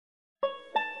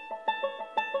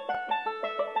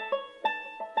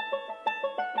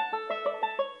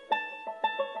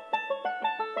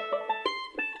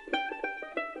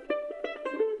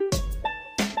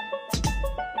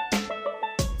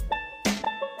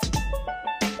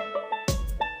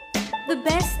The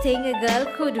best thing a girl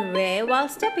could wear while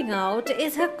stepping out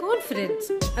is her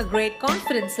confidence. A great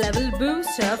confidence level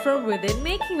boosts her from within,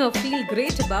 making her feel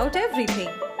great about everything.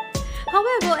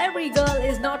 However, every girl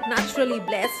is not naturally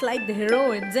blessed like the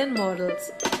heroines and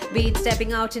models. Be it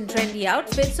stepping out in trendy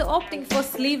outfits or opting for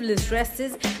sleeveless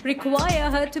dresses require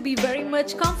her to be very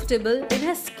much comfortable in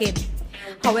her skin.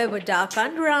 However, dark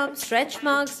underarms, stretch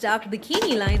marks, dark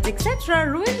bikini lines, etc.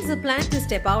 ruins the plan to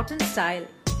step out in style.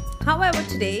 However,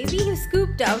 today we have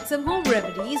scooped out some home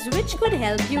remedies which could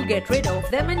help you get rid of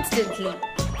them instantly.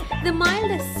 The mild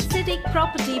acidic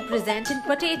property present in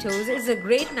potatoes is a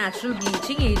great natural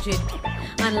bleaching agent.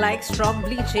 Unlike strong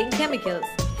bleaching chemicals,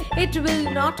 it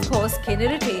will not cause skin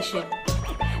irritation.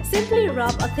 Simply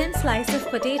rub a thin slice of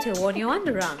potato on your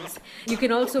underarms. You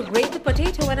can also grate the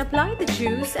potato and apply the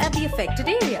juice at the affected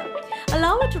area.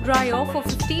 Allow it to dry off for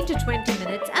 15 to 20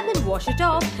 minutes and then wash it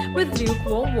off with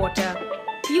lukewarm water.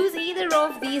 Use either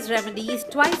of these remedies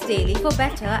twice daily for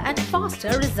better and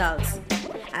faster results.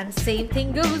 And same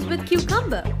thing goes with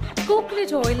cucumber.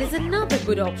 Coconut oil is another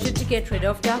good option to get rid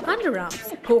of dark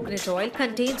underarms. Coconut oil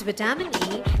contains vitamin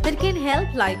E that can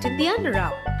help lighten the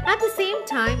underarm. At the same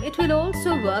time, it will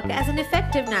also work as an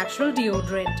effective natural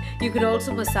deodorant. You could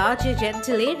also massage your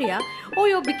genital area or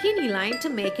your bikini line to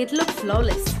make it look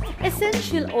flawless.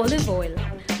 Essential olive oil.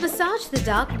 Massage the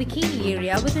dark bikini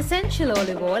area with essential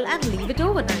olive oil and leave it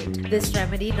overnight. This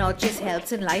remedy not just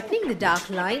helps in lightening the dark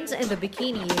lines in the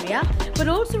bikini area, but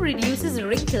also reduces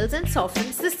wrinkles and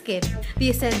softens the skin. The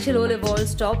essential olive oil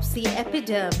stops the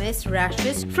epidermis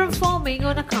rashes from forming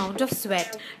on account of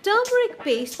sweat. Turmeric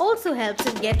paste also helps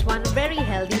in get one very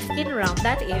healthy skin around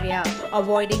that area.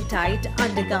 Avoiding tight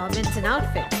undergarments and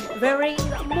outfits. Wearing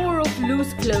more of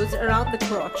loose clothes around the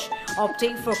crotch.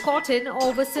 Opting for cotton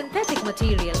over synthetic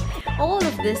material. All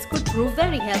of this could prove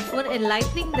very helpful in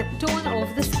lightening the tone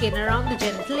of the skin around the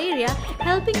genital area,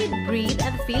 helping it breathe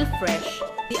and feel fresh.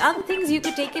 The other things you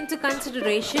could take into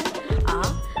consideration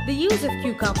are the use of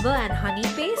cucumber and honey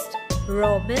paste,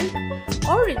 raw milk,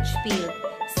 orange peel.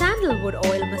 Sandalwood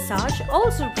oil massage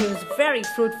also proves very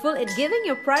fruitful in giving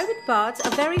your private parts a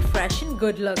very fresh and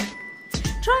good look.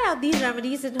 Try out these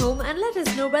remedies at home and let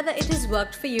us know whether it has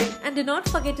worked for you. And do not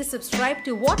forget to subscribe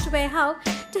to What, Where, How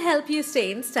to help you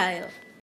stay in style.